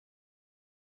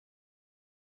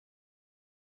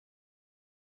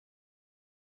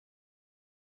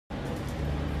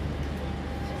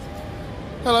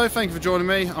Hello, thank you for joining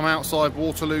me. I'm outside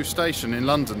Waterloo Station in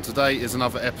London. Today is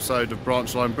another episode of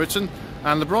Branch Line Britain,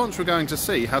 and the branch we're going to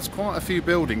see has quite a few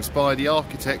buildings by the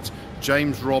architect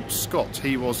James Robb Scott.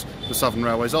 He was the Southern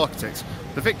Railway's architect.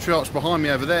 The Victory Arch behind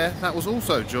me over there, that was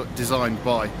also designed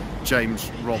by James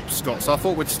Robb Scott. So I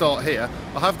thought we'd start here.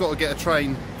 I have got to get a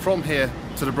train from here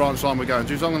to the branch line we're going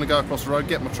to, so I'm going to go across the road,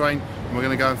 get my train, and we're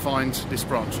going to go and find this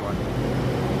branch line.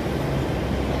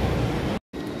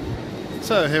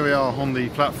 So here we are on the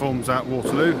platforms at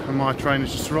Waterloo, and my train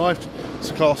has just arrived. It's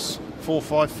a class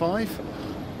 455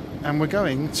 and we're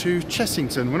going to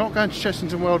Chessington. We're not going to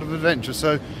Chessington World of Adventure,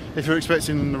 so if you're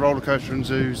expecting the roller coaster and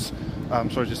zoos, I'm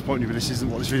sorry to disappoint you, but this isn't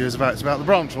what this video is about. It's about the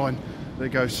branch line that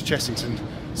goes to Chessington.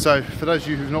 So for those of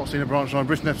you who've not seen a Branch Line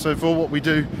Britain episode 4, what we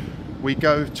do, we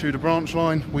go to the branch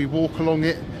line, we walk along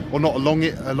it, or not along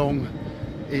it, along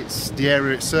it's the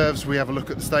area it serves. We have a look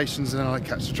at the stations and then I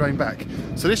catch the train back.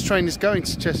 So this train is going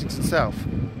to Chessington South.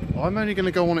 I'm only going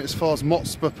to go on it as far as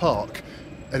Motspur Park,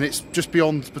 and it's just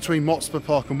beyond, between Motspur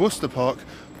Park and Worcester Park,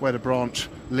 where the branch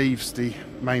leaves the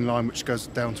main line, which goes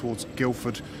down towards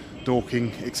Guildford,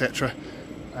 Dorking, etc.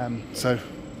 So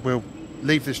we'll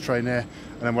leave this train there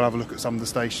and then we'll have a look at some of the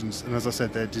stations, and as I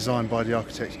said, they're designed by the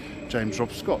architect James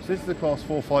Robb Scott. So this is the class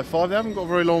 455. They haven't got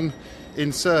very long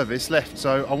in service left,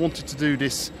 so I wanted to do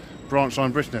this Branch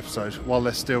Line Britain episode while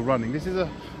they're still running. This is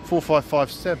a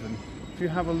 4557. If you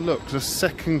have a look, the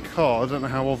second car, I don't know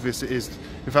how obvious it is.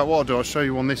 In fact, what I'll do, I'll show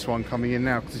you on this one coming in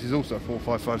now, because this is also a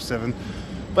 4557.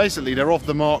 Basically, they're of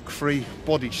the Mark III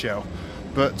body shell,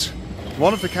 but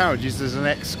one of the carriages is an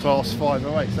X-Class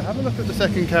 508. So have a look at the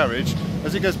second carriage.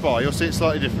 As it goes by, you'll see it's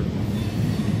slightly different.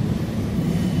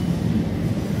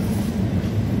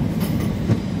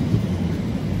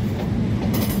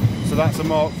 So that's a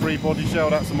Mark III body shell,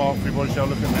 that's a Mark III body shell.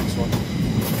 Look at the next one.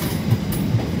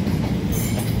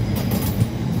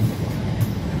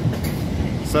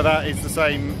 So that is the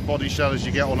same body shell as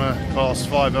you get on a class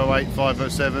 508,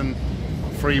 507,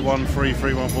 313,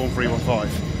 314,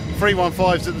 315.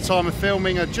 315s at the time of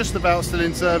filming are just about still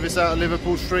in service out of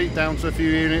Liverpool Street, down to a few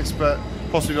units, but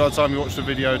possibly by the time you watch the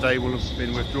video they will have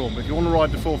been withdrawn. But if you want to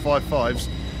ride the 455s,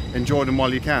 enjoy them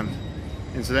while you can.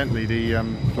 Incidentally, the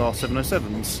class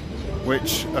 707s,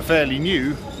 which are fairly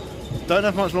new, don't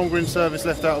have much longer in service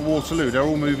left out of Waterloo. They're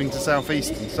all moving to South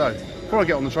Eastern. So before I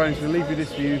get on the train, I'm going to leave you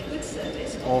this view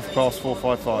of class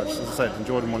 455s. As I said,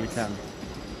 enjoy them while you can.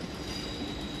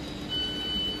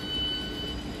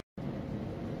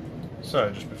 So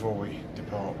just before we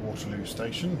depart Waterloo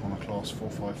Station on a class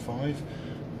 455,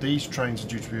 these trains are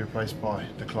due to be replaced by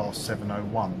the class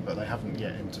 701, but they haven't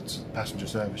yet entered passenger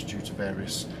service due to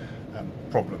various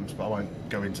problems, but I won't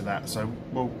go into that, so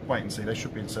we'll wait and see. They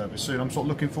should be in service soon. I'm sort of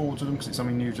looking forward to them because it's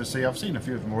something new to see. I've seen a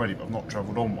few of them already, but I've not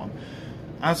travelled on one.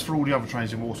 As for all the other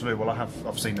trains in Waterloo, well,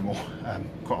 I've seen them all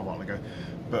quite a while ago,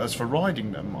 but as for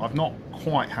riding them, I've not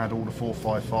quite had all the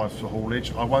 455s for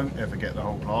haulage. I won't ever get the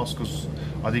whole class because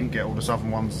I didn't get all the southern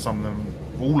ones. Some of them,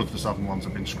 all of the southern ones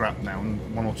have been scrapped now,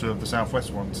 and one or two of the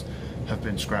southwest ones have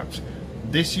been scrapped.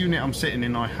 This unit I'm sitting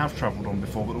in I have travelled on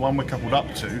before, but the one we're coupled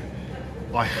up to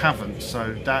I haven't,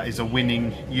 so that is a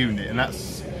winning unit, and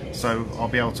that's, so I'll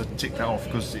be able to tick that off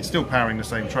because it's still powering the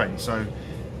same train, so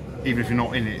even if you're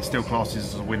not in it, it still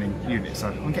classes as a winning unit. So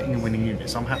I'm getting a winning unit,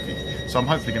 so I'm happy. So I'm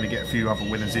hopefully going to get a few other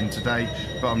winners in today,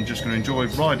 but I'm just going to enjoy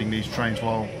riding these trains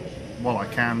while I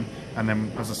can. And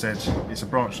then, as I said, it's a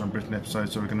Branch Line Britain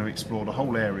episode, so we're going to explore the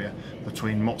whole area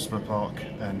between Motspur Park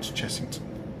and Chessington.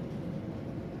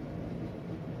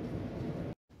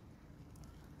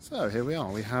 So here we are,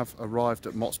 we have arrived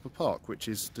at Motspur Park, which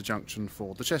is the junction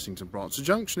for the Chessington branch. The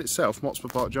junction itself,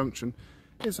 Motspur Park Junction,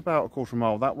 is about a quarter of a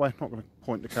mile that way. I'm not going to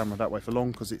point the camera that way for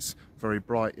long because it's very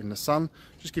bright in the sun.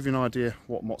 Just give you an idea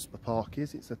what Motspur Park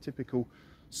is. It's a typical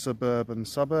suburban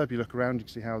suburb. You look around, you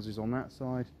can see houses on that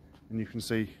side, and you can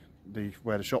see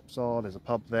where the shops are. There's a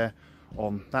pub there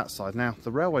on that side. Now,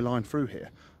 the railway line through here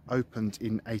opened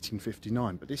in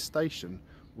 1859, but this station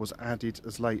was added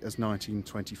as late as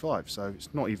 1925, so it's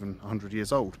not even 100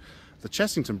 years old. The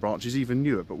Chessington branch is even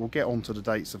newer, but we'll get on to the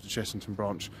dates of the Chessington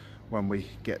branch when we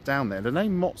get down there. The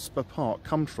name Motspur Park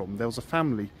comes from, there was a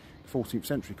family in the 14th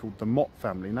century called the Mott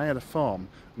family, and they had a farm,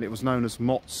 and it was known as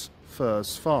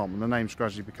Motspur's Farm, and the name's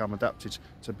gradually become adapted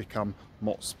to become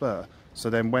Motspur. So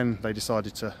then when they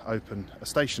decided to open a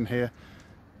station here,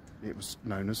 it was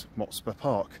known as Motspur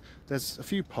Park. There's a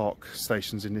few park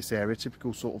stations in this area,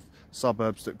 typical sort of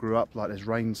suburbs that grew up, like there's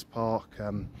Rains Park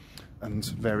and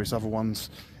various other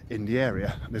ones in the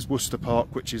area. There's Worcester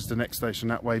Park, which is the next station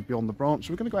that way beyond the branch.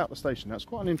 We're going to go out the station now. It's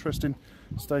quite an interesting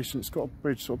station. It's got a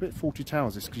bridge, sort of a bit 40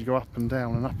 towers, because you go up and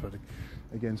down and up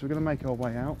again. So we're going to make our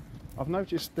way out. I've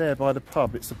noticed there by the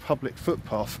pub it's a public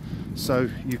footpath, so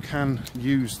you can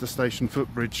use the station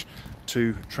footbridge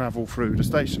to travel through the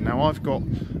station. Now I've got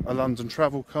a London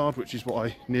travel card, which is what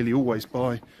I nearly always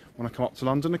buy when I come up to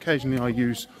London. Occasionally I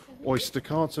use Oyster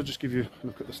card, so I'll just give you a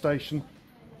look at the station.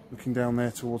 Looking down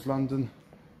there towards London,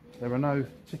 there are no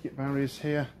ticket barriers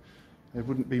here. There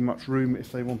wouldn't be much room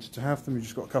if they wanted to have them. You've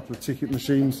just got a couple of ticket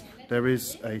machines. There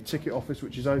is a ticket office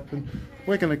which is open.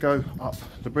 We're going to go up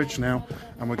the bridge now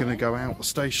and we're going to go out the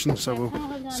station, so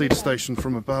we'll see the station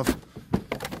from above.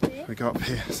 We go up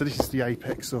here. So this is the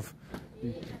apex of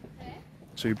the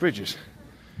two bridges.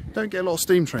 Don't get a lot of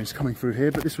steam trains coming through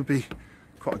here, but this would be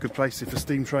quite a good place if a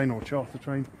steam train or a charter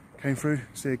train came through.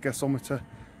 See a gasometer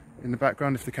in the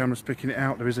background. If the camera's picking it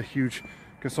out, there is a huge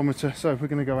gasometer. So we're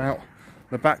going to go out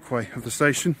the back way of the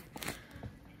station.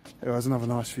 There's another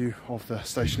nice view of the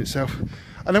station itself.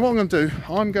 And then what I'm going to do,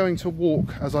 I'm going to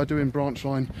walk as I do in Branch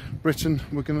Line Britain.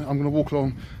 I'm going to walk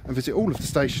along and visit all of the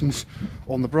stations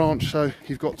on the branch. So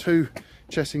you've got two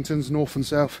Chessingtons, north and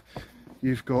south.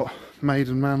 You've got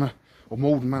Malden Manor,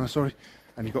 sorry,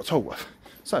 and you've got Tolworth.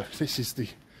 So this is the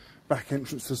back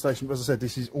entrance to the station. But as I said,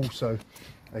 this is also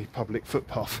a public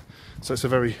footpath. So it's a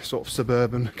very sort of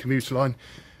suburban commuter line.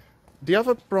 The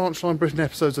other Branch Line Britain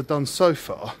episodes I've done so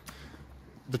far,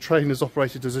 the train is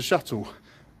operated as a shuttle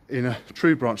in a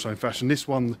true Branch Line fashion. This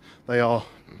one, they are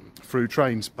through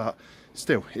trains, but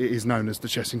still, it is known as the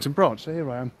Chessington branch. So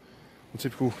here I am on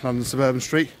typical London suburban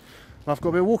street. I've got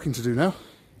a bit of walking to do now.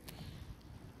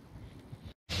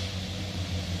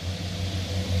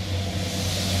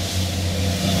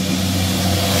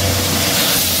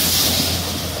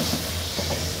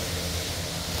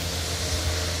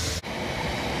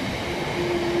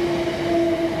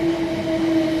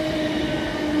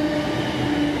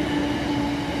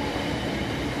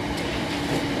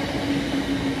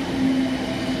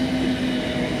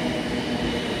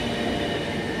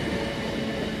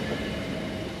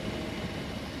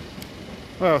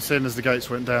 Well, seeing as the gates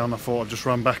went down, I thought I'd just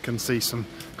run back and see some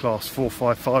class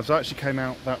 455s. I actually came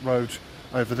out that road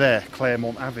over there,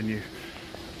 Claremont Avenue.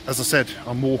 As I said,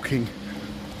 I'm walking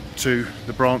to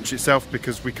the branch itself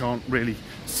because we can't really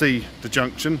see the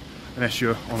junction unless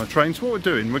you're on a train. So what we're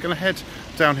doing, we're going to head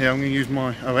down here. I'm going to use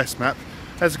my OS map.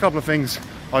 There's a couple of things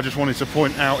I just wanted to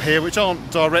point out here which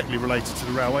aren't directly related to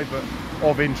the railway but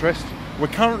of interest. We're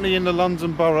currently in the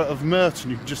London Borough of Merton.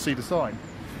 You can just see the sign.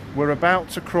 We're about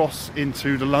to cross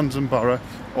into the London Borough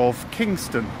of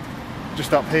Kingston.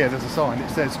 Just up here there's a sign, it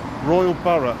says Royal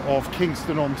Borough of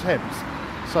Kingston on Thames.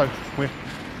 So we're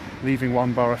leaving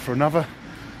one borough for another,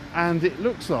 and it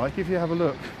looks like, if you have a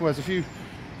look, well,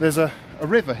 there's a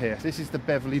river here. This is the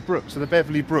Beverley Brook, so the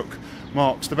Beverley Brook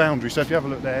marks the boundary. So if you have a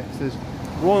look there, it says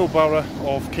Royal Borough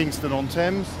of Kingston on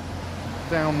Thames.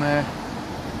 Down there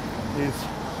is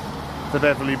the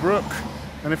Beverley Brook,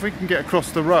 and if we can get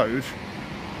across the road,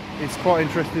 it's quite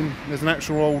interesting. There's an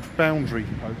actual old boundary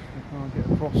post. I can't get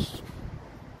across.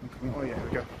 Oh yeah, here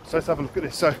we go. So let's have a look at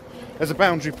this. So there's a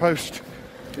boundary post.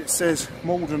 It says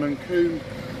Malden and Coombe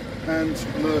and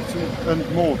Merton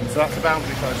and Malden. So that's a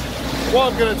boundary post.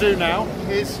 What I'm going to do now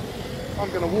is I'm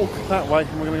going to walk that way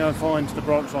and we're going to go and find the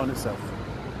branch line itself.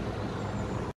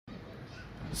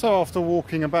 So after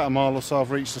walking about a mile or so,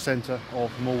 I've reached the centre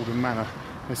of Malden Manor.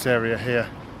 This area here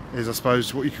is, I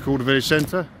suppose, what you could call the village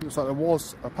centre. Looks like there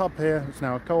was a pub here, it's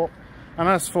now a co-op. And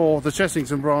as for the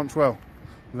Chessington branch, well,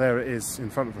 there it is. In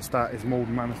front of us, that is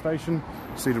Malden Manor Station.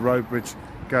 See the road bridge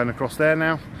going across there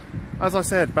now. As I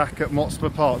said, back at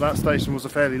Motspur Park, that station was a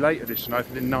fairly late addition,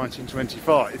 opened in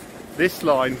 1925. This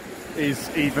line is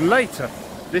even later.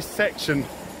 This section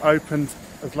opened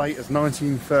as late as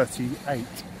 1938.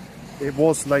 It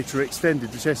was later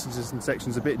extended. The Chessington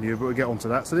section's a bit new, but we'll get onto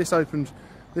that. So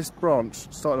this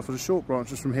branch started off as a short branch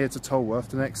just from here to Tolworth,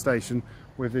 the next station,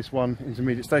 with this one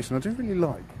intermediate station. I do really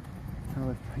like how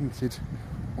they've painted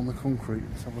on the concrete.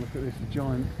 Let's have a look at this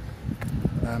giant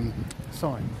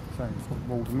sign saying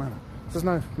Malden Manor. There's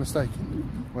no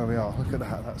mistaking where we are. Look at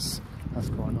that, that's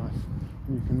quite nice.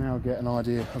 And you can now get an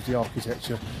idea of the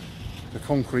architecture, the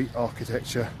concrete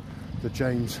architecture, the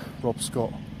James Rob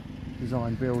Scott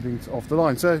design buildings of the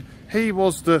line. So he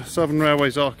was the Southern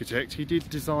Railway's architect. He did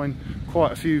design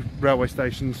quite a few railway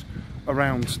stations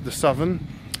around the Southern.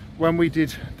 When we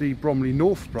did the Bromley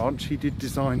North branch, he did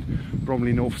design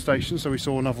Bromley North Station, so we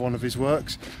saw another one of his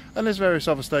works. And there's various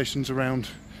other stations around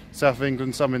South of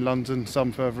England, some in London,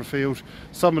 some further afield.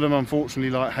 Some of them,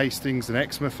 unfortunately, like Hastings and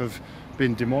Exmouth, have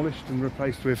been demolished and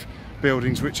replaced with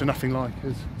buildings which are nothing like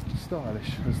as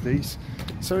stylish as these.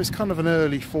 So it's kind of an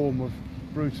early form of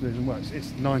brutalism. Well,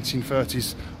 it's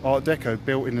 1930s Art Deco,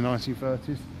 built in the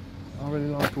 1930s. I really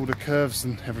like all the curves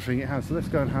and everything it has. So let's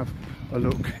go and have a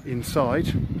look inside.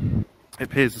 It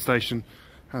appears the station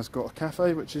has got a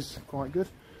cafe, which is quite good.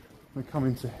 We come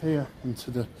into here,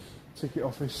 into the ticket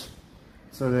office.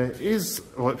 So there is,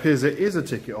 well, it appears there is a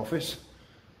ticket office,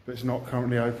 but it's not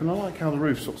currently open. I like how the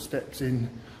roof sort of steps in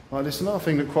like this. Another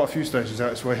thing that quite a few stations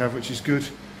out this way have, which is good,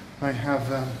 they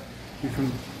have, you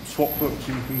can swap books,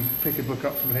 you can pick a book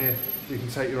up from here, you can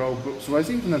take your old books away.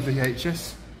 There's even a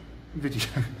VHS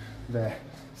video there.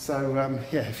 So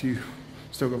yeah, if you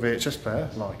still got a VHS player,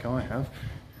 like I have,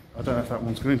 I don't know if that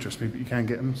one's going to interest me, but you can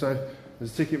get them. So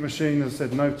there's a ticket machine, as I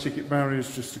said, no ticket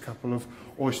barriers, just a couple of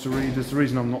Oyster readers. The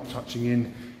reason I'm not touching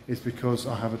in is because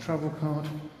I have a travel card.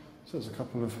 So there's a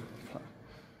couple of,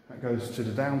 that goes to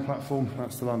the down platform,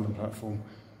 that's the London platform.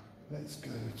 Let's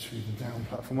go to the down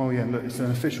platform. Oh yeah, look, it's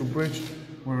an official bridge.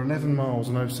 We're 11 miles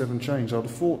and 07 change. I'd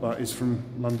have thought that is from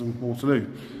London Waterloo.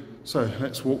 So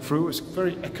let's walk through. It's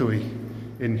very echoey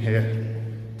in here.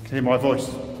 Can you hear my voice?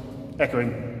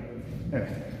 Echoing.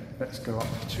 Anyway, let's go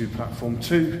up to platform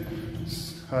 2.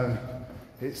 So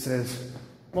it says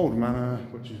Malden Manor,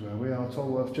 which is where we are,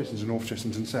 Tolworth, Chessington North,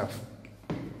 Chessington South.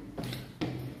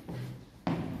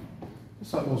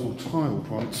 Looks like it was all tiled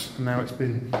once, and now it's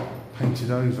been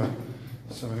painted over.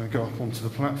 So we're going to go up onto the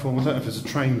platform. I don't know if there's a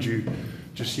train due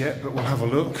just yet, but we'll have a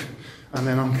look. And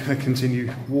then I'm going to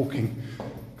continue walking,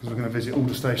 because we're going to visit all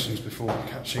the stations before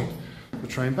catching the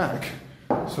train back.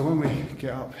 So when we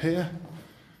get up here,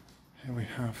 here we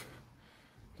have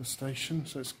the station.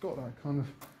 So it's got that kind of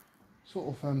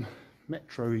sort of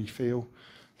metro-y feel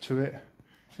to it.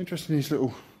 Interesting, these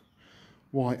little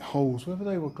white holes, whether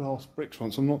they were glass bricks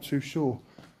once, I'm not too sure.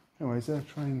 Anyway, is there a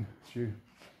train due?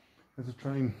 There's a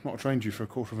train, not a train due for a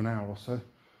quarter of an hour or so.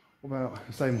 What about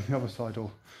the same on the other side,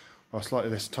 or well, slightly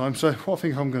less time? So what I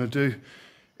think I'm going to do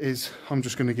is I'm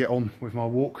just going to get on with my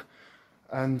walk,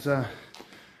 and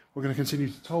we're going to continue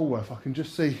to Tolworth. I can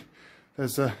just see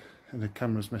there's a, and the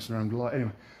camera's messing around with the light.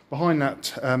 Anyway, behind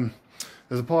that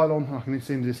there's a pylon. I can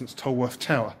see in the distance Tolworth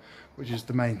Tower, which is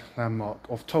the main landmark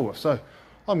of Tolworth. So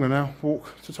I'm going to now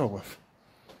walk to Tolworth.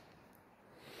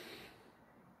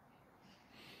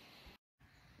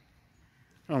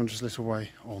 I'm just a little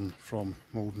way on from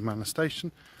Malden Manor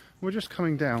Station. We're just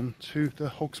coming down to the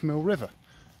Hogsmill River.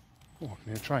 Oh, I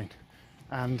can hear a train.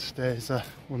 And there's a,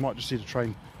 we might just see the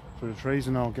train through the trees,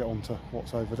 and I'll get on to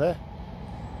what's over there.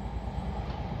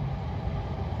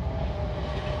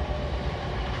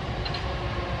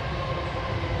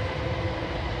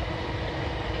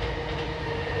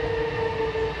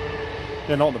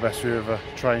 Yeah, not the best view of a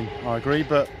train, I agree,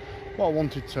 but what I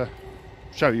wanted to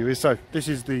show you is, so this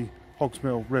is the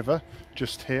Hogsmill River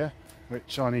just here,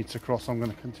 which I need to cross. I'm going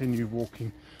to continue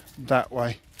walking that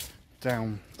way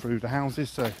down through the houses.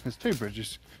 So there's two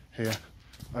bridges here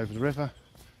over the river,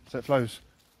 so it flows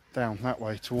down that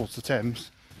way towards the Thames.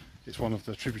 It's one of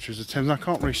the tributaries of the Thames. And I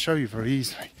can't really show you very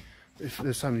easily if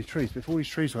there's so many trees, but if all these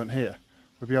trees weren't here,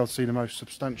 we'd be able to see the most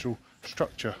substantial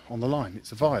structure on the line.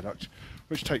 It's a viaduct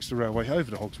which takes the railway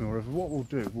over the Hogsmill River. What we'll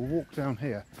do, we'll walk down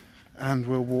here and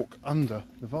we'll walk under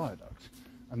the viaduct,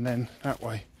 and then that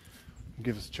way will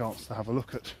give us a chance to have a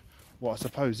look at what I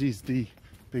suppose is the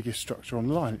biggest structure on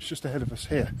the line. It's just ahead of us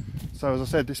here. So as I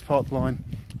said, this part of the line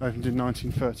opened in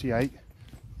 1938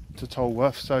 to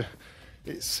Tolworth, so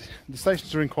it's, the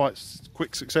stations are in quite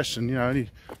quick succession, you know, only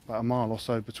about a mile or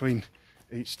so between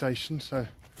each station. So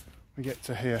we get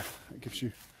to here, it gives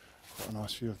you quite a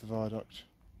nice view of the viaduct.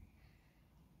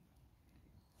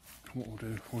 What we'll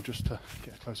do, we'll just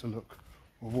get a closer look,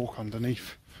 we'll walk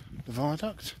underneath the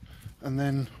viaduct, and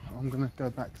then I'm going to go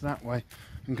back that way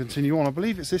and continue on. I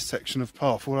believe it's this section of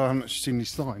path, although I haven't actually seen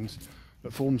these signs,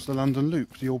 that forms the London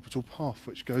Loop, the orbital path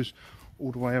which goes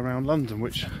all the way around London,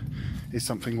 which is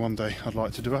something one day I'd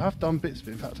like to do. I have done bits of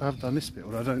it, in fact I have done this bit,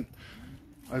 although I don't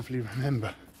overly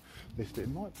remember this bit.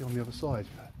 It might be on the other side.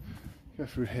 Go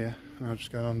through here and I'll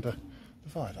just go under the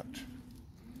viaduct.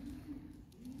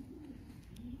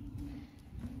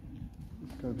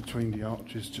 Go between the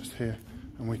arches just here,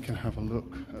 and we can have a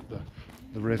look at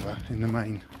the river in the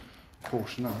main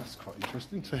portion. Oh, that's quite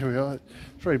interesting. So here we are.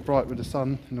 It's very bright with the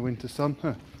sun, in the winter sun.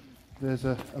 Huh. There's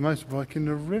a motorbike in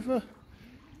the river.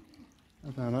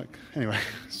 I don't know, anyway,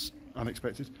 it's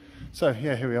unexpected. So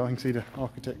yeah, here we are. You can see the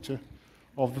architecture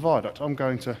of the viaduct. I'm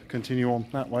going to continue on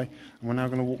that way, and we're now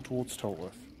going to walk towards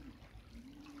Tolworth.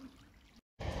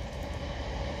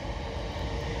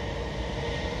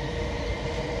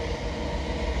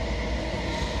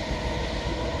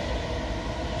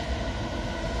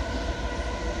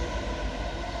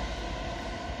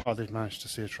 I did manage to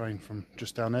see a train from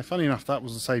just down there. Funny enough, that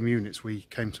was the same units we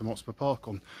came to Motspur Park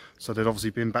on, so they'd obviously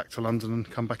been back to London and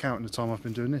come back out in the time I've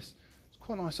been doing this. It's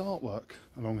quite nice artwork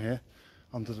along here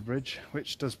under the bridge,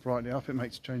 which does brighten it up. It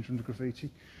makes a change from the graffiti.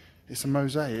 It's a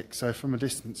mosaic, so from a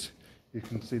distance you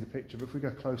can see the picture, but if we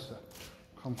go closer,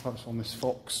 come close on this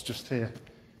fox just here,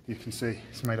 you can see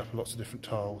it's made up of lots of different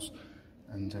tiles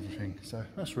and everything, so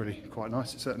that's really quite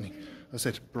nice. It certainly, as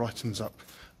I said, brightens up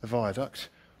the viaduct.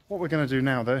 What we're going to do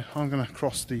now though, I'm going to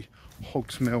cross the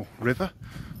Hogsmill River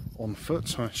on foot,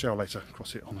 so I shall later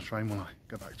cross it on the train when I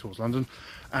go back towards London,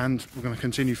 and we're going to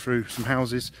continue through some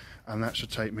houses, and that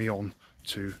should take me on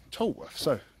to Tolworth.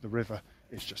 So the river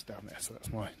is just down there, so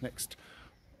that's my next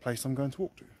place I'm going to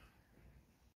walk to.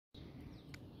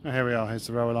 Now here we are, here's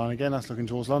the railway line again, that's looking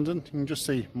towards London. You can just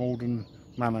see Malden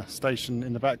Manor station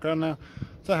in the background now. I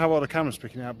don't know how well the camera's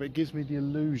picking it out, but it gives me the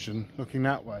illusion, looking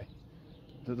that way,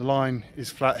 that the line is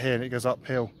flat here and it goes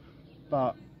uphill,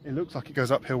 but it looks like it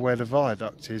goes uphill where the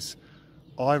viaduct is.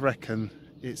 I reckon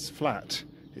it's flat,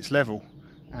 it's level,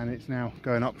 and it's now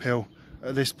going uphill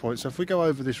at this point. So if we go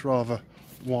over this rather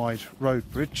wide road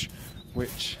bridge,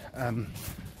 which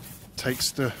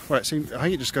takes the, well, I think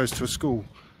it just goes to a school,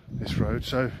 this road,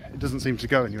 so it doesn't seem to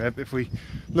go anywhere. But if we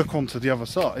look onto the other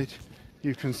side,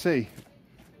 you can see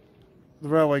the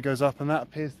railway goes up, and that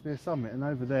appears to be a summit, and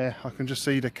over there I can just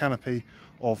see the canopy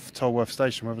of Tolworth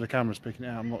station. Whether the camera's picking it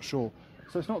out, I'm not sure.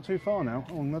 So it's not too far now.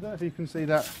 Oh, I don't know if you can see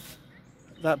that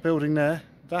building there.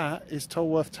 That is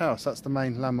Tolworth Tower, so that's the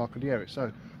main landmark of the area. So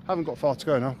I haven't got far to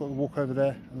go now. I've got to walk over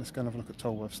there, and let's go and have a look at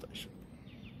Tolworth station.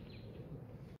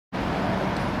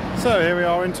 So here we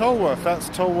are in Tolworth. That's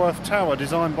Tolworth Tower,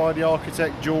 designed by the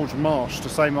architect George Marsh, the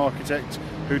same architect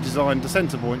who designed the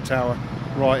Centrepoint Tower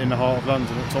right in the heart of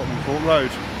London at Tottenham Court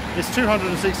Road. It's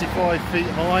 265 feet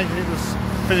high. It was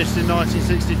finished in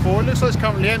 1964. It looks like it's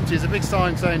currently empty. There's a big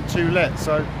sign saying "to let,"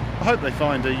 so I hope they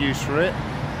find a use for it.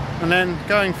 And then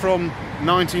going from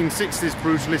 1960s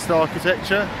brutalist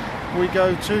architecture, we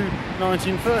go to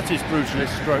 1930s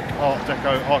brutalist stroke Art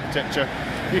Deco architecture.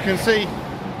 You can see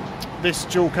this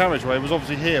dual carriageway was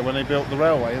obviously here when they built the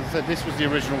railway. As I said, this was the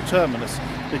original terminus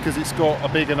because it's got a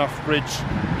big enough bridge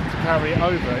to carry it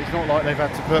over. It's not like they've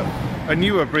had to put a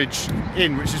newer bridge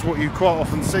in, which is what you quite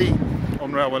often see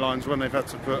on railway lines when they've had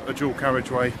to put a dual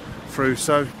carriageway through.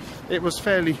 So it was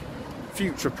fairly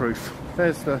future-proof.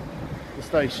 There's the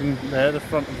station there, the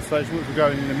front of the station, which we're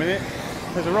going in a minute.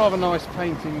 There's a rather nice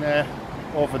painting there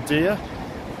of a deer.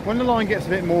 When the line gets a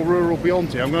bit more rural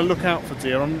beyond here, I'm going to look out for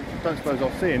deer. I don't suppose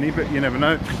I'll see any, but you never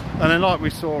know. And then, like we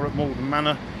saw at Malden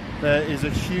Manor, there is a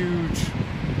huge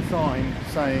sign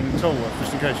saying Tolworth,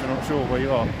 just in case you're not sure where you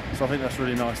are. So I think that's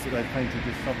really nice that they've painted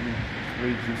this southern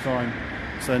region sign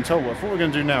saying Tolworth. What we're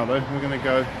going to do now, though, we're going to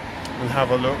go and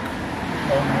have a look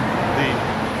on the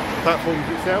platforms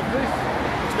itself.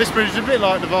 This bridge is a bit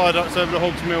like the viaducts over the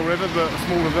Hogsmill River, but a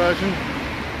smaller version.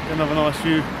 You'll have a nice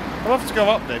view. I'd love to go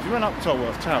up there. If you went up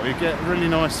Tolworth Tower, you get a really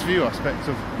nice view aspect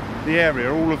of the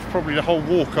area. All of probably the whole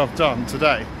walk I've done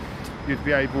today, you'd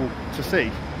be able to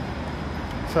see.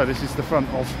 So this is the front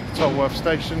of Tolworth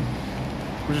Station.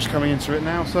 We're just coming into it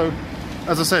now. So,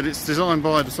 as I said, it's designed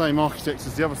by the same architects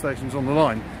as the other stations on the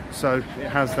line. So it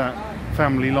has that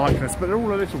family likeness, but they're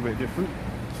all a little bit different.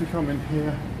 So you come in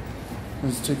here,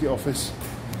 there's a ticket office.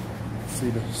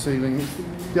 See the ceiling. It's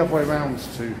the other way around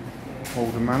to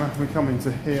Malden Manor. We come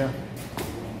into here,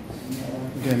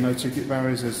 again no ticket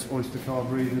barriers, there's Oyster card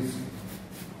readers,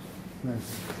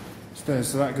 there's stairs,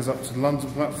 so that goes up to the London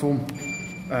platform.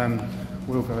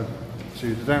 We'll go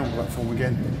to the down platform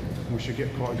again, we should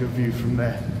get quite a good view from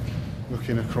there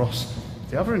looking across.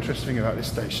 The other interesting thing about this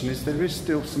station is there is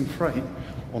still some freight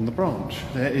on the branch.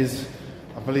 There is,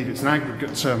 I believe it's an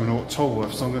aggregate terminal at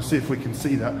Tolworth, so I'm going to see if we can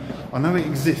see that. I know it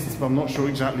exists, but I'm not sure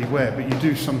exactly where, but you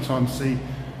do sometimes see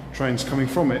trains coming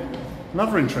from it.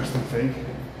 Another interesting thing,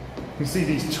 you can see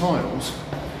these tiles.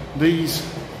 These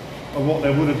are what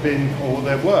there would have been, or what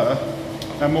there were,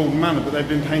 at Malden Manor, but they've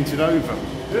been painted over.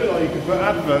 It looks like you could put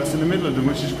adverts in the middle of them,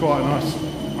 which is quite a nice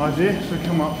idea. So we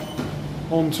come up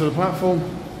onto the platform,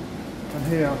 and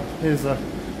here's a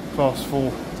class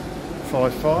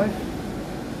 455.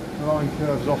 The line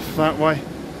curves off that way.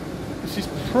 This is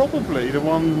probably the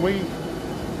one we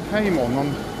came on,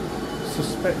 I'm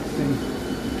suspecting,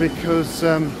 because,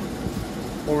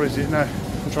 or is it? No,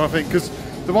 I'm trying to think, because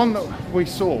the one that we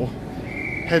saw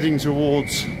heading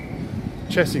towards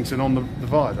Chessington on the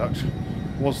viaduct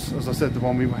was, as I said, the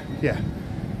one we went, yeah,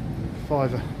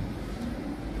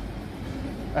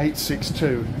 862,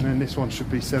 and then this one should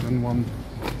be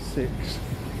 716.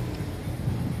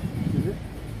 Is it?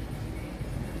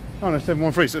 Oh no,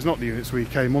 713, so it's not the units we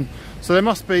came on. So there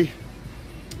must be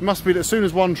that as soon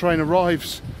as one train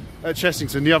arrives at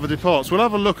Chessington, the other departs. We'll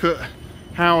have a look at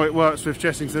how it works with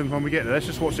Chessington when we get there. Let's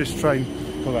just watch this train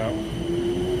pull out.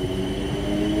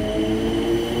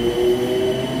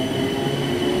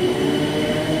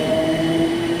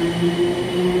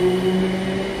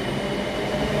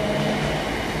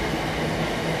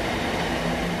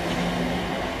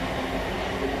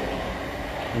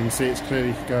 You can see it's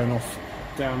clearly going off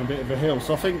down a bit of a hill.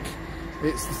 So I think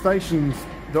it's the stations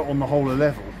that are on the whole are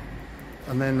level,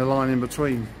 and then the line in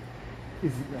between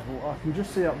isn't level. I can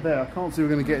just see up there. I can't see we're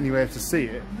going to get anywhere to see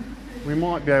it. We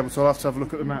might be able to. I'll have to have a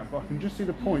look at the map, but I can just see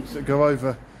the points that go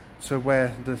over to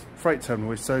where the freight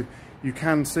terminal is. So you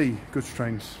can see goods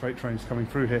trains, freight trains coming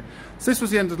through here. So this was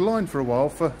the end of the line for a while,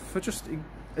 for just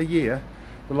a year.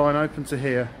 The line opened to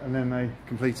here, and then they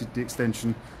completed the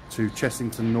extension to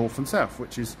Chessington North and South,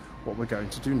 which is what we're going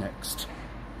to do next.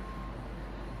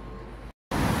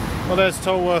 Well, there's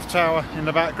Tolworth Tower in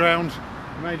the background.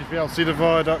 You may just be able to see the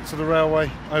viaduct to the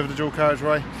railway over the dual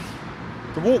carriageway.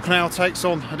 The walk now takes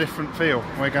on a different feel.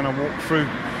 We're going to walk through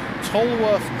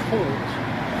Tolworth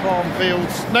Court, Farm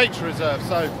Fields Nature Reserve,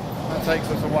 so that takes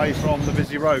us away from the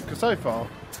busy road, because so far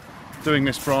doing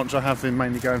this branch I have been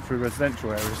mainly going through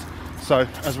residential areas. So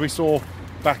as we saw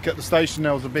back at the station,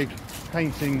 there was a big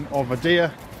painting of a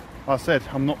deer. I said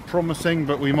I'm not promising,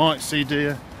 but we might see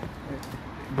deer.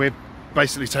 We're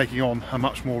basically taking on a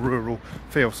much more rural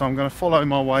feel, so I'm going to follow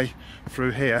my way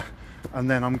through here, and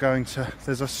then I'm going to,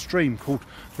 there's a stream called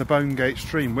the Bonegate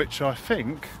Stream, which I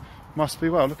think must be,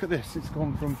 well, look at this, it's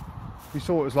gone from, we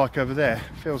saw it was like over there,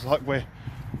 feels like we're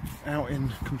out in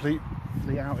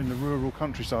completely out in the rural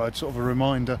countryside, sort of a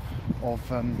reminder of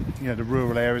you know, the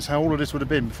rural areas, how all of this would have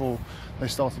been before they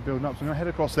started building up. So I'm going to head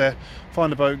across there, find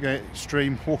the Bonegate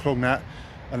Stream, walk along that,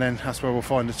 and then that's where we'll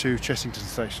find the two Chessington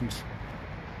stations.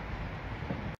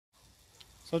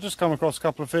 So I've just come across a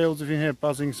couple of fields. If you hear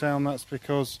buzzing sound, that's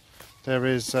because there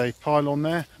is a pylon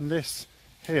there, and this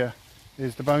here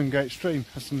is the Bonegate Stream.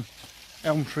 There's some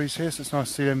elm trees here, so it's nice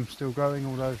to see them still growing,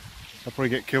 although they'll probably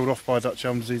get killed off by Dutch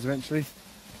elm disease eventually.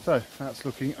 So that's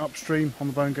looking upstream on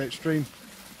the Bonegate Stream,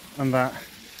 and that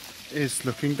is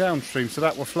looking downstream, so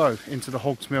that will flow into the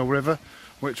Hogsmill River,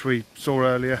 which we saw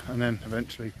earlier, and then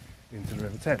eventually into the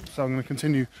River Thames. So I'm going to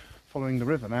continue following the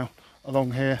river now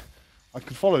along here. I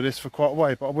could follow this for quite a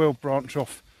way, but I will branch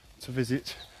off to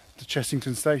visit the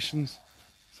Chessington stations.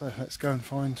 So let's go and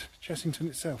find Chessington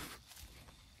itself.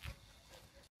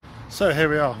 So here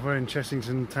we are, we're in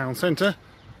Chessington town centre.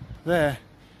 There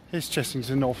is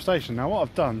Chessington North Station. Now what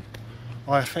I've done,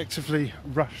 I effectively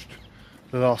rushed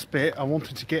the last bit. I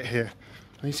wanted to get here.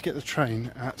 I need to get the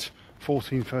train at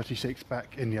 14:36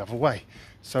 back in the other way.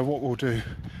 So what we'll do,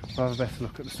 we'll have a better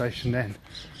look at the station then.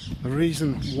 The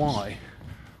reason why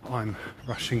I'm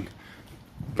rushing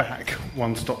back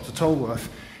one stop to Tolworth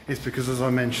is because, as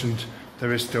I mentioned,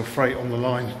 there is still freight on the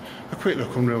line. A quick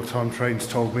look on real-time trains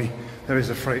told me there is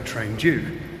a freight train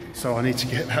due, so I need to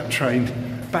get that train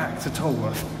back to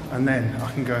Tolworth, and then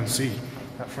I can go and see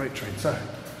that freight train. So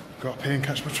I'll go up here and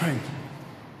catch my train.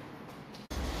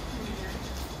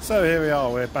 So here we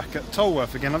are, we're back at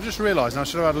Tolworth again. I've just realised, and I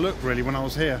should have had a look really when I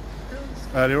was here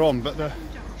earlier on, but the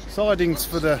sidings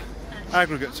for the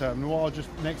aggregate terminal are just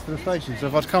next to the station, so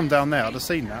if I'd come down there I'd have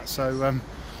seen that. So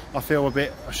I feel a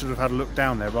bit, I should have had a look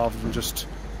down there rather than just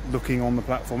looking on the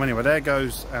platform. Anyway, there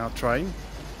goes our train,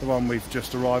 the one we've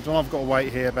just arrived on. I've got to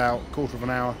wait here about a quarter of an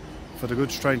hour for the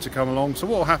goods train to come along. So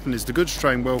what will happen is the goods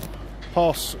train will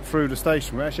pass through the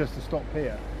station. We actually have to stop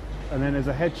here, and then there's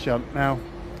a head shunt. Now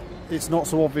it's not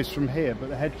so obvious from here, but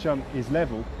the head shunt is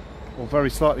level, or very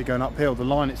slightly going uphill. The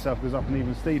line itself goes up an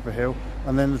even steeper hill,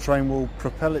 and then the train will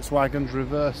propel its wagons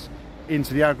reverse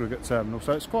into the aggregate terminal.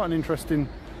 So it's quite an interesting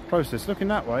process. Looking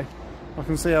that way, I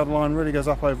can see how the line really goes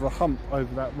up over a hump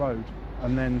over that road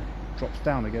and then drops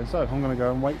down again. So I'm going to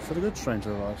go and wait for the goods train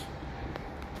to arrive.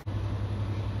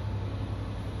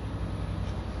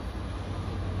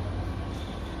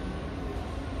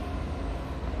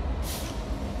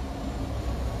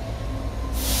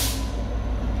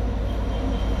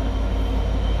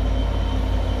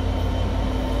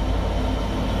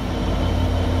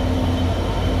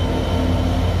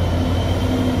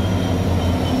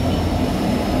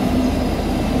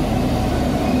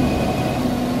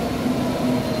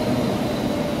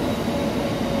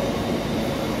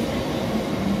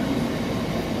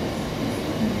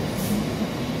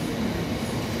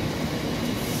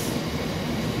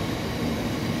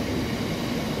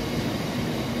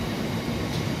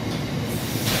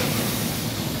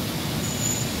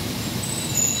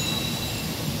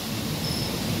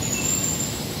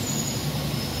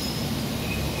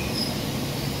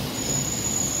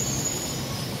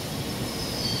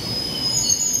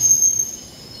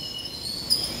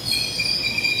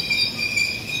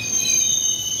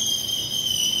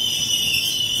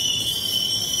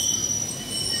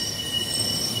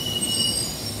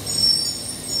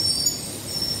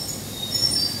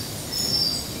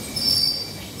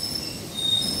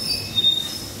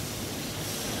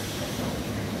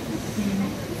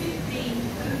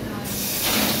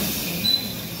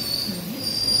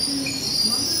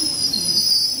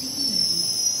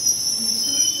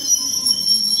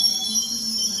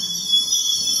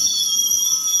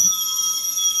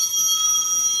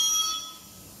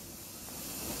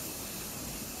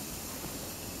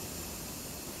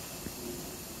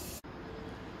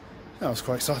 was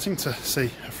quite exciting to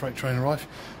see a freight train arrive.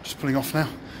 Just pulling off now.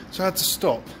 So I had to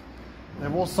stop. There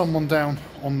was someone down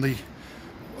on the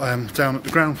down at the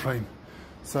ground frame,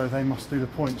 so they must do the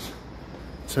points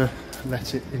to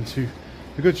let it into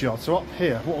the goods yard. So up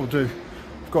here, what we'll do,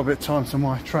 I've got a bit of time till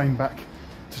my train back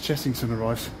to Chessington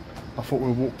arrives. I thought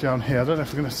we'll walk down here. I don't know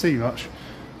if we're going to see much,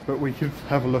 but we can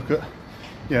have a look at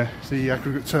the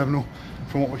aggregate terminal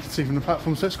from what we can see from the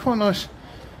platform. So it's quite nice.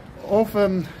 Of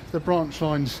the branch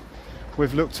lines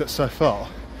we've looked at so far,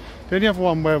 the only other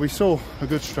one where we saw a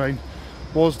goods train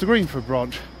was the Greenford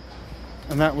branch,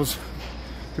 and that was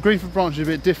the Greenford branch is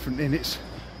a bit different in it's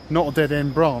not a dead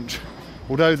end branch,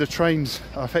 although the trains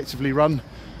are effectively run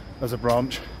as a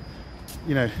branch.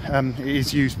 You know, it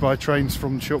is used by trains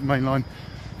from the Chiltern Main Line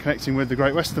connecting with the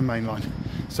Great Western Main Line,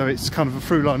 so it's kind of a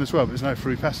through line as well, but there's no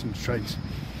through passenger trains,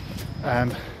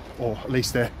 or at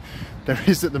least there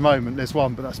is at the moment. There's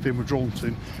one, but that's been withdrawn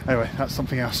soon. Anyway, that's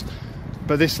something else.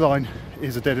 But this line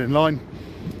is a dead end line,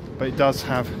 but it does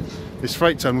have this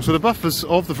freight terminal. So the buffers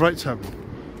of the freight terminal,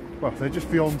 well, they're just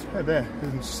beyond there. You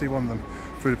can see one of them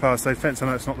through the power stage fence. I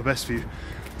know it's not the best view.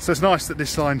 So it's nice that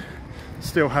this line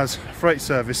still has freight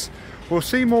service. We'll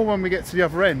see more when we get to the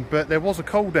other end, but there was a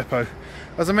coal depot.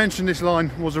 As I mentioned, this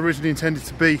line was originally intended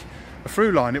to be a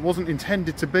through line. It wasn't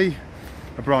intended to be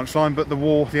a branch line, but the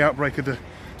war, the outbreak of the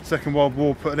Second World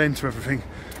War, put an end to everything.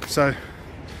 So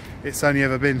it's only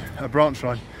ever been a branch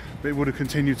line, but it would have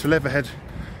continued to Leatherhead.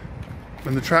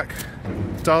 And the track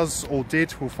does, or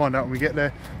did, we'll find out when we get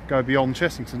there, go beyond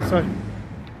Chessington. So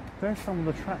there's some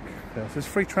of the track there. So there's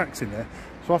 3 tracks in there.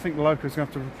 So I think the loco is going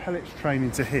to have to propel its train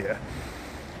into here,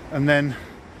 and then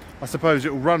I suppose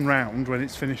it will run round when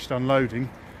it's finished unloading.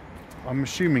 I'm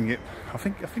assuming I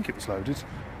think it was loaded,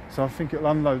 so I think it'll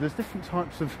unload. There's different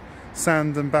types of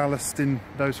sand and ballast in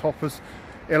those hoppers.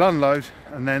 It'll unload,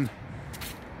 and then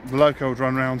the loco would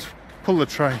run round, pull the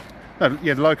train. No,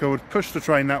 yeah, the loco would push the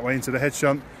train that way into the head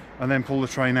shunt and then pull the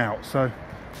train out. So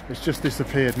it's just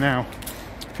disappeared now.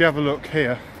 If you have a look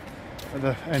here at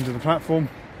the end of the platform,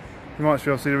 you might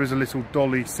be able to see there is a little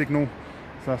dolly signal.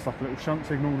 So that's like a little shunt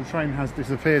signal. The train has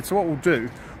disappeared. So what we'll do,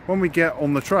 when we get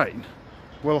on the train,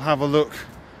 we'll have a look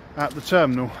at the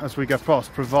terminal as we go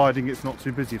past, providing it's not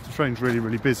too busy. If the train's really,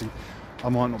 really busy, I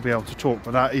might not be able to talk,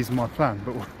 but that is my plan.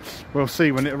 But we'll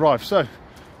see when it arrives. So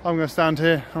I'm going to stand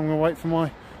here. I'm going to wait for my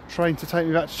train to take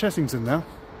me back to Chessington now.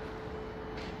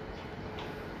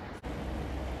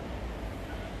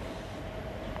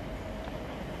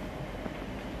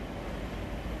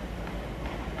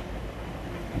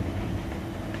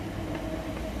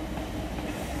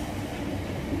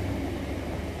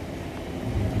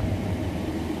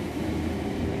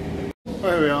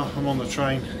 Well, here we are, I'm on the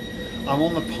train. I'm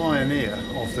on the Pioneer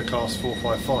of the class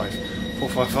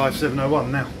 455-701.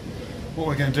 Now, what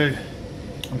we're going to do,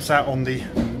 I'm sat on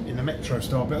in the metro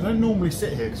style bit. I don't normally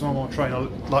sit here because I'm on a train, I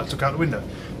like to look out the window.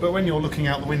 But when you're looking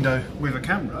out the window with a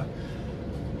camera,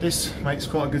 this makes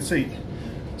quite a good seat.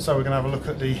 So we're going to have a look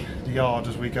at the yard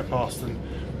as we go past, and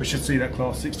we should see that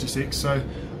class 66. So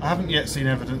I haven't yet seen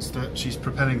evidence that she's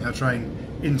propelling her train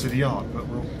into the yard, but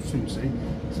we'll soon see.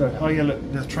 So, oh yeah,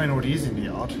 look, the train already is in the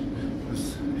yard.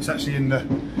 It's actually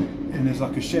there's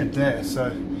like a shed there, so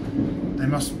they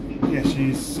must, yeah,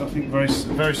 she's, I think,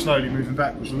 very slowly moving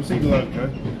backwards. So we'll see the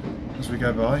loco as we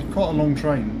go by. Quite a long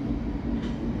train.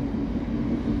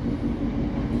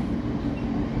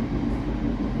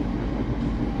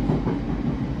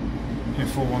 Here,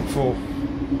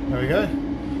 414. There we go.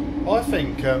 I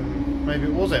think maybe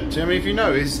it was empty. I mean, if you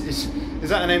know, is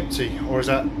that an empty, or is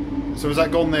that, so has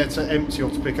that gone there to empty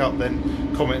or to pick up? Then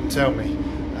comment and tell me.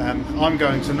 I'm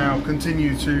going to now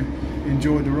continue to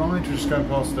enjoy the ride. We're just going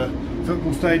past the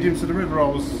football stadium. So the river I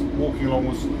was walking along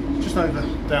was just over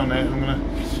down there. I'm going to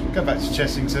go back to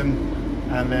Chessington,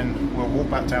 and then we'll walk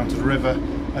back down to the river,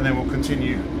 and then we'll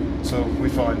continue till we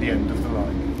find the end of the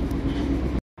line.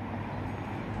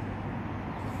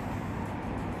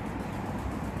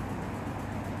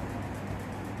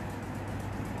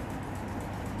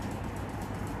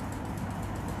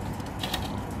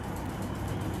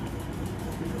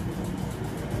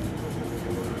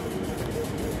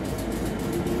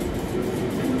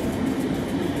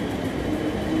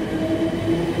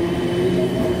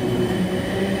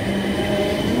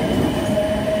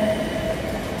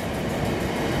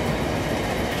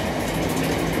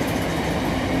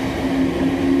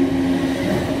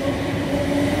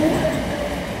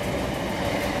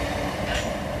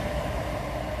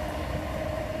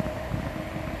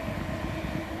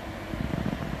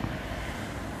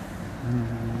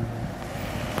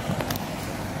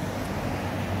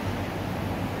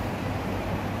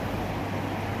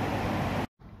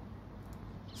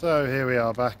 So here we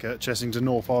are back at Chessington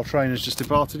North. Our train has just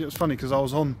departed. It was funny because I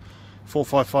was on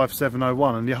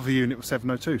 455-701 and the other unit was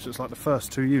 702, so it's like the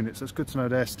first two units. So it's good to know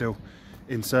they're still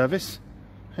in service.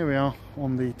 Here we are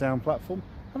on the down platform.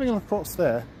 Having a look across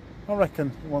there, I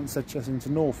reckon it once said Chessington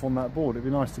North on that board. It'd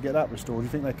be nice to get that restored. Do you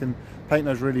think they can paint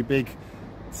those really big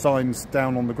signs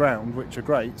down on the ground, which are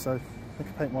great? So they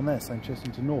could paint one there saying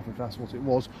Chessington North if that's what it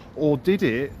was. Or did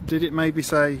it maybe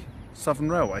say Southern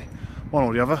Railway? One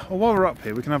or the other. Or while we're up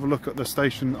here, we can have a look at the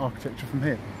station architecture from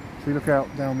here. So you look out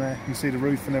down there, you can see the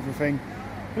roof and everything.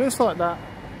 It looks like that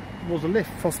was a lift,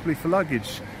 possibly for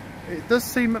luggage. It does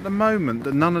seem at the moment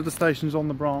that none of the stations on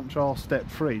the branch are step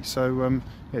free. So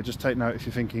yeah, just take note if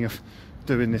you're thinking of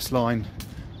doing this line,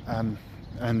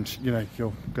 and you know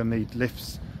you're going to need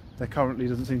lifts. There currently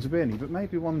doesn't seem to be any, but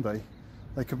maybe one day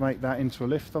they could make that into a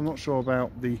lift. I'm not sure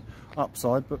about the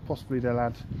upside, but possibly they'll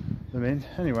add them in.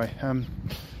 Anyway,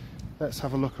 let's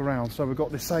have a look around. So we've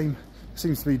got the same,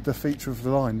 seems to be the feature of the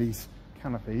line, these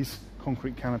canopies,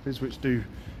 concrete canopies, which do,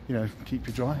 you know, keep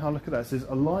you dry. Oh, look at that. It says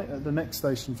a light at the next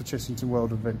station for Chessington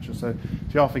World Adventure. So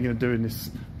if you are thinking of doing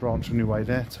this branch on your way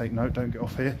there, take note, don't get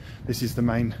off here. This is the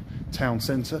main town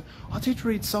centre. I did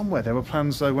read somewhere there were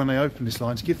plans, though, when they opened this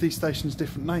line to give these stations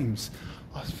different names.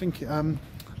 I think, I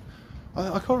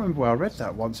can't remember where I read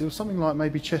that once. It was something like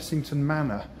maybe Chessington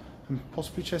Manor and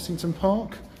possibly Chessington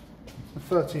Park.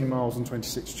 13 miles and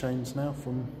 26 chains now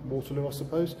from Waterloo, I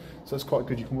suppose. So it's quite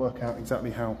good. You can work out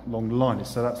exactly how long the line is.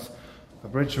 So that's the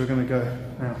bridge. We're going to go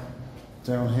now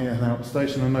down here now at the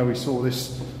station. I know we saw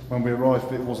this when we arrived,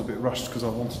 but it was a bit rushed because I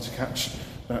wanted to catch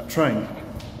that train.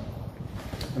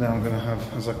 And now I'm going to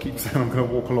have, as I keep saying, I'm going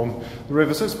to walk along the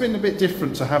river. So it's been a bit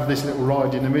different to have this little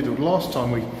ride in the middle. The last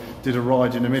time we did a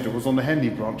ride in the middle was on the Henley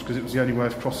branch because it was the only way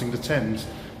of crossing the Thames.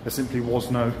 There simply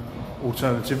was no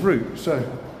alternative route.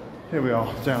 So here we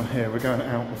are down here. We're going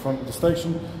out the front of the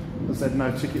station. As I said,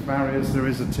 no ticket barriers. There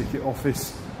is a ticket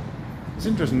office. It's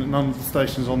interesting that none of the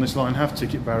stations on this line have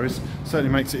ticket barriers. It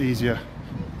certainly makes it easier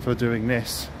for doing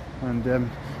this. And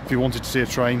if you wanted to see a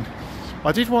train,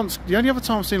 I did once. The only other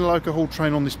time I've seen a local haul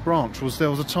train on this branch was there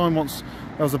was a time once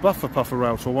there was a buffer puffer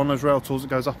rail tour, one of those rail tours that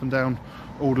goes up and down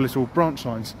all the little branch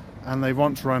lines. And they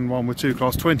once ran one with two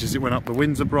Class 20s. It went up the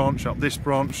Windsor branch, up this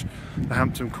branch, the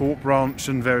Hampton Court branch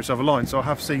and various other lines. So I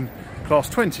have seen Class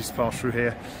 20s pass through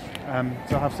here.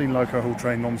 So I have seen loco haul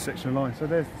train on the section of line. So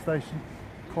there's the station.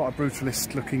 Quite a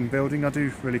brutalist looking building. I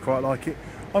do really quite like it.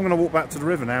 I'm going to walk back to the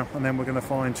river now and then we're going to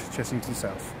find Chessington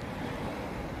South.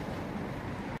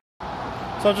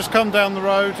 So I've just come down the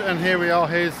road and here we are.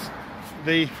 Here's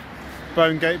the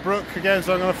Bonegate Brook again.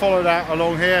 So I'm going to follow that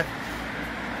along here.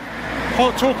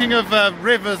 Talking of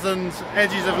rivers and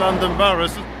edges of London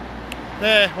boroughs,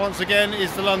 there once again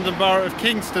is the London Borough of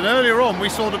Kingston. Earlier on we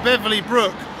saw the Beverley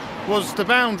Brook was the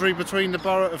boundary between the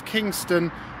Borough of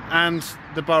Kingston and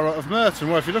the Borough of Merton.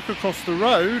 Well, if you look across the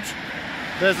road,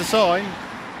 there's a sign,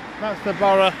 that's the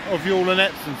Borough of Youghal and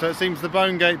Epsom, so it seems the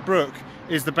Bonegate Brook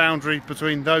is the boundary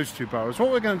between those two boroughs. What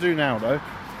we're going to do now though,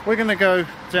 we're going to go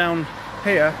down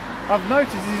here. I've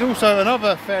noticed there's also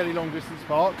another fairly long distance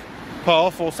path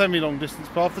or semi-long distance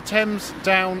path, the Thames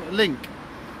Down Link.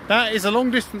 That is a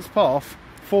long distance path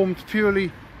formed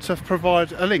purely to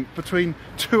provide a link between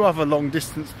two other long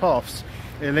distance paths.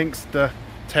 It links the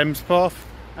Thames path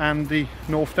and the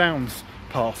North Downs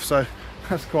path, so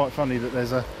that's quite funny that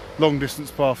there's a long distance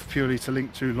path purely to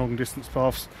link two long distance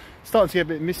paths. It's starting to get a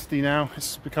bit misty now,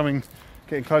 it's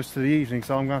getting close to the evening,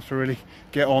 so I'm going to have to really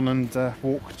get on and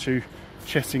walk to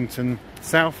Chessington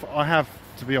South. I have,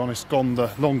 to be honest, gone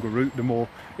the longer route, the more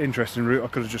interesting route. I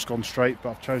could have just gone straight,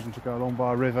 but I've chosen to go along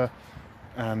by a river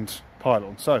and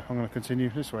pylon. So I'm going to continue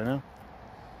this way now.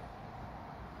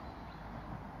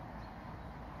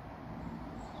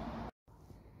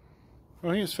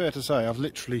 Well, I think it's fair to say I've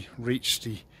literally reached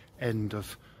the end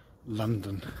of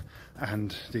London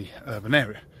and the urban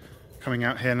area. Coming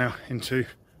out here now into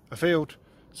a field,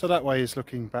 so that way is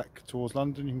looking back towards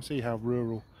London. You can see how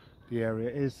rural the area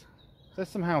is. There's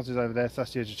some houses over there, so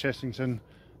that's the edge of Chessington,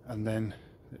 and then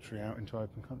literally out into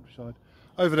open countryside.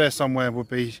 Over there somewhere would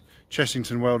be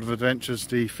Chessington World of Adventures,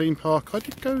 the theme park. I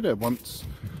did go there once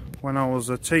when I was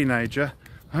a teenager.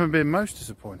 I haven't been most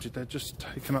disappointed. They've just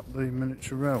taken up the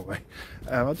miniature railway.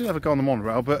 I did have a go on the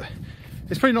monorail, but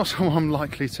it's probably not somewhere I'm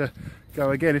likely to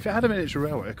go again. If it had a miniature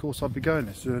railway, of course I'd be going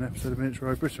there to do an episode of Miniature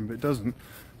Railway Britain, but it doesn't.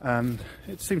 And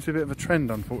it seems to be a bit of a trend,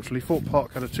 unfortunately. Thorpe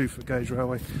Park had a 2-foot gauge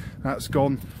railway. That's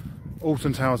gone.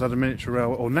 Alton Towers had a miniature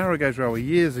railway, or narrow gauge railway,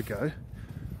 years ago.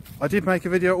 I did make a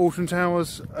video at Alton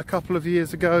Towers a couple of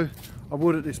years ago. I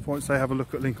would at this point say have a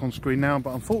look at link on screen now,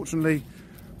 but unfortunately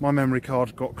my memory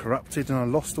card got corrupted and I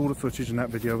lost all the footage, and that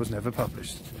video was never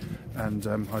published. And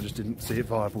I just didn't see it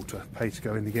viable to pay to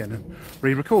go in again and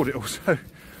re-record it all. So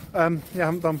yeah, I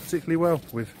haven't done particularly well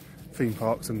with theme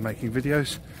parks and making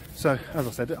videos. So as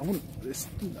I said,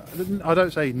 I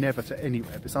don't say never to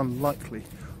anywhere, but it's unlikely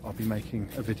I'll be making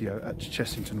a video at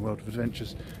Chessington World of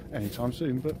Adventures anytime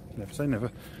soon, but never say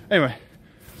never. Anyway,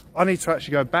 I need to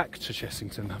actually go back to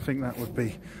Chessington. I think that would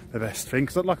be the best thing,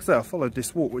 because like I said, I followed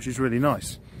this walk, which is really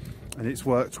nice, and it's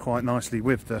worked quite nicely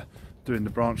with doing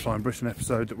the Branch Line Britain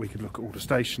episode, that we could look at all the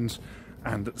stations,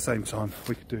 and at the same time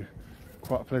we could do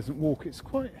quite a pleasant walk. It's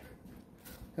quite,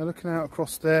 looking out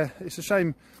across there, it's a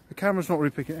shame the camera's not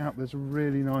really picking it up. There's a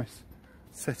really nice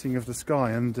setting of the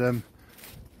sky, and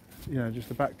you know, just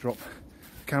the backdrop,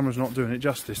 the camera's not doing it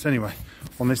justice. Anyway,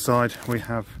 on this side we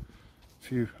have a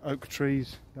few oak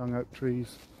trees, young oak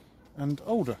trees and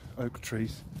older oak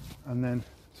trees, and then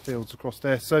fields across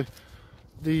there. So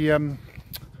the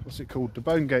what's it called, the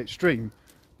Bonegate stream,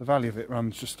 the valley of it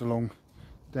runs just along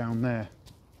down there.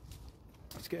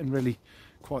 It's getting really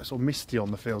quite sort of misty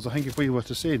on the fields. I think if we were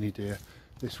to see any deer,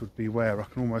 this would be where I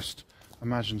can almost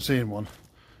imagine seeing one.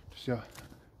 Just, yeah,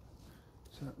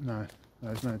 so, no,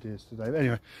 there's no deers today. But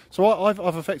anyway, so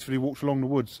I've effectively walked along the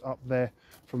woods up there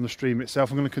from the stream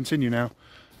itself. I'm going to continue now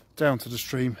down to the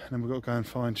stream, and then we've got to go and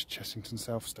find Chessington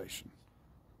South Station.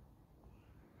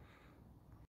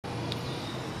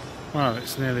 Well,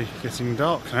 it's nearly getting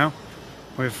dark now.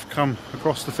 We've come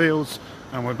across the fields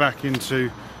and we're back into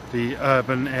the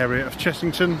urban area of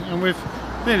Chessington, and we've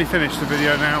nearly finished the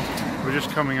video now. We're just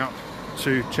coming up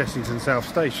to Chessington South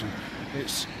Station.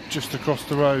 It's just across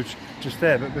the road just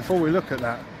there, but before we look at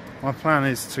that, my plan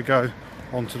is to go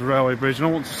onto the railway bridge, and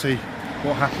I want to see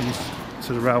what happens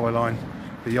to the railway line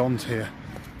beyond here,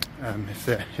 if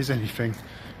there is anything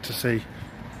to see.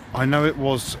 I know it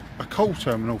was a coal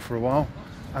terminal for a while,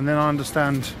 and then I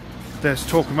understand there's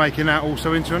talk of making that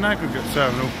also into an aggregate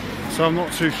terminal, so I'm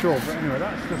not too sure. But anyway,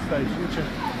 that's the station,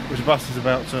 which the bus is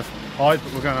about to hide,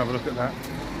 but we're going to have a look at that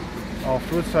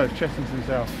afterwards. So Chessington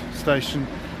South Station,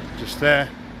 just there.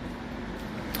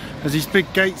 There's these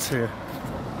big gates here.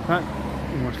 That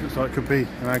almost looks like it could be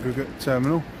an aggregate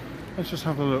terminal. Let's just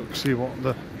have a look, see what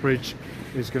the bridge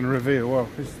is going to reveal. Well,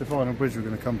 this is the final bridge we're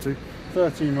going to come to.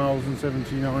 13 miles and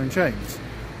 79 chains.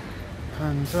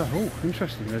 And, oh,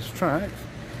 interesting, there's tracks.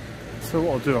 So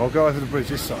what I'll do, I'll go over the bridge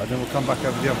this side, then we'll come back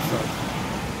over the other side.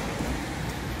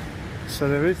 So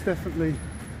there is definitely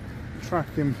track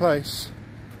in place.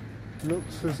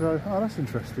 Looks as though, oh, that's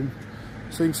interesting.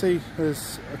 So you can see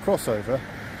there's a crossover.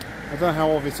 I don't know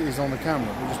how obvious it is on the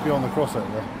camera, but just beyond the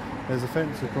crossover, there's a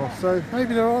fence across. So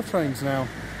maybe there are trains now.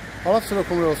 I'll have to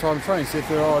look on real-time trains, see if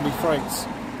there are any freights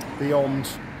beyond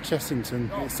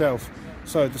Chessington itself.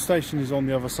 So the station is on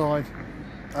the other side.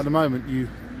 At the moment you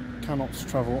cannot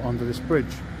travel under this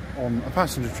bridge on a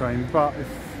passenger train, but if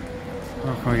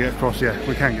can we get across? Yeah,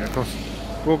 we can get across.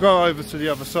 We'll go over to the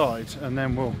other side, and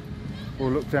then we'll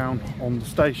look down on the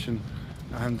station,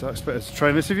 and expect there's a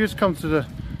train. So if you just come to the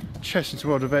Chessington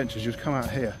World Adventures, you'd come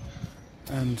out here,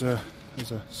 and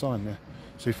there's a sign there,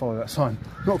 so you follow that sign.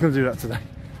 I'm not going to do that today,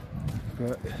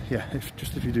 but yeah,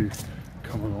 if you do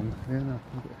come along here now,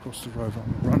 we'll get across the road,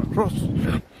 I'll run across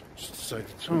just to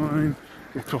save the time.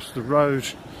 Get across the road,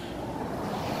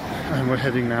 and we're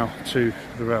heading now to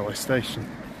the railway station.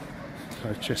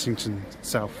 So Chessington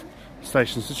South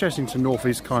Station. So Chessington North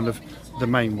is kind of the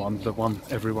main one, the one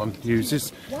everyone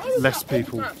uses. Less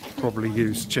people probably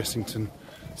use Chessington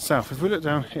South. If we look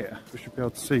down here, we should be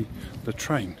able to see the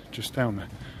train just down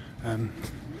there.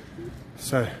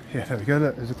 So yeah, there we go.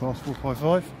 Look, there's a class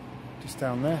 455 just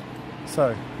down there.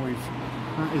 So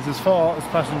that is as far as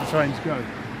passenger trains go.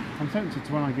 I'm tempted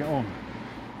to, when I get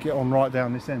on right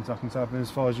down this end, so I can say I've been as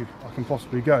far as I can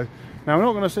possibly go. Now we're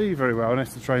not going to see very well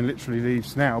unless the train literally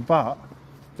leaves now, but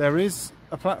there is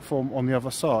a platform on the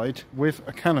other side with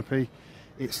a canopy.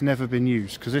 It's never been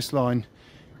used, because this line,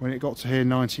 when it got to here in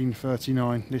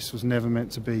 1939, this was never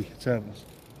meant to be terminus.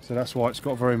 So that's why it's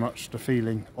got very much the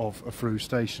feeling of a through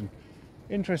station.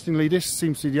 Interestingly, this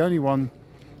seems to be the only one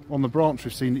on the branch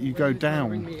we've seen that you go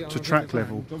down to track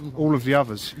level. All of the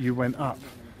others you went up.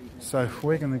 So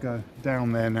we're going to go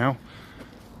down there now.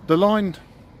 The line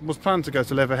was planned to go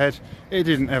to Leatherhead. It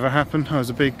didn't ever happen. There was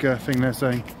a big thing there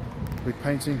saying, big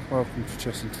painting, welcome to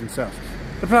Chessington South.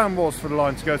 The plan was for the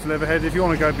line to go to Leatherhead. If you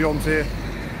want to go beyond here,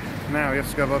 now you have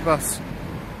to go by bus.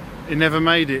 It never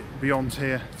made it beyond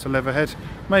here to Leatherhead.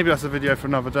 Maybe that's a video for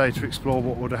another day to explore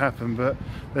what would have happened, but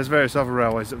there's various other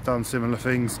railways that have done similar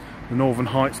things. The Northern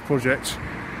Heights project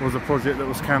was a project that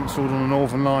was cancelled on the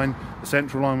Northern Line. The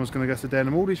Central Line was going to go to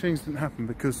Denham. All these things didn't happen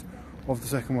because of the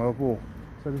Second World War.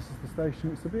 So this is the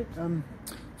station. It's a bit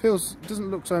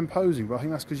doesn't look so imposing, but I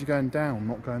think that's because you're going down,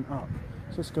 not going up.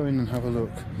 So let's go in and have a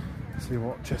look, see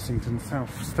what Chessington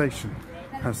South Station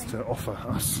has to offer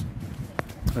us.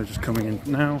 They're just coming in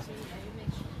now.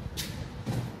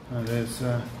 There's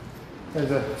a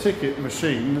ticket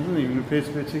machine. There doesn't even appear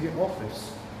to be a ticket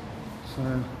office.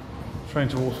 So train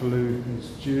to Waterloo is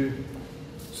due.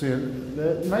 So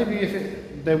maybe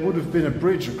if there would have been a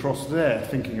bridge across there,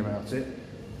 thinking about it,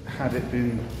 had it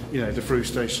been, you know, the through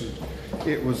station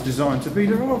it was designed to be.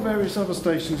 There are various other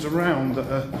stations around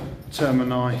that are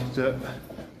termini that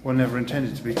were never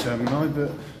intended to be termini,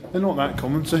 but they're not that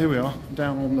common. So here we are,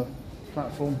 down on the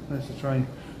platform. There's the train.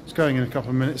 It's going in a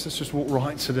couple of minutes. Let's just walk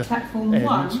right to the platform end.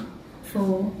 1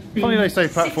 for the Funny they say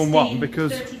platform 1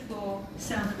 because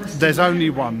there's only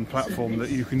one platform that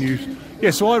you can use.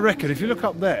 Yeah, so I reckon if you look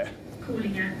up there,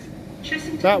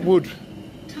 that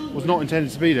was not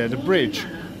intended to be there. The bridge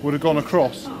would have gone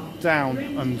across, down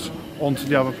and onto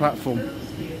the other platform.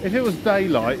 If it was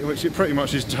daylight, which it pretty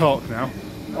much is dark now,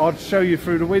 I'd show you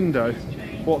through the window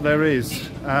what there is.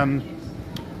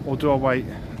 Or do I wait?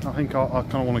 I think I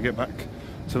kind of want to get back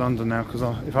to London now, because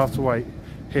if I have to wait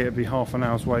here, it'd be half an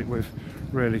hour's wait with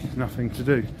really nothing to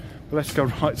do. But let's go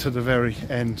right to the very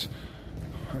end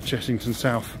at Chessington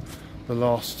South, the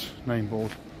last name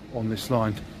board on this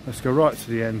line. Let's go right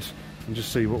to the end and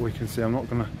just see what we can see. I'm not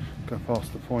going to go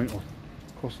past the point or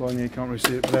cross the line. You can't really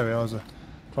see it, but there we are. There's a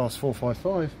class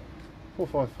 455,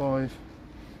 455,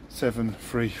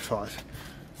 735.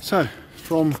 So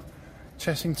from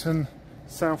Chessington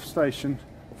South Station,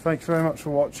 thank you very much for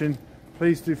watching.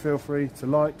 Please do feel free to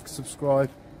like, subscribe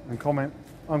and comment.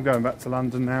 I'm going back to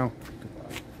London now.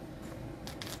 Goodbye.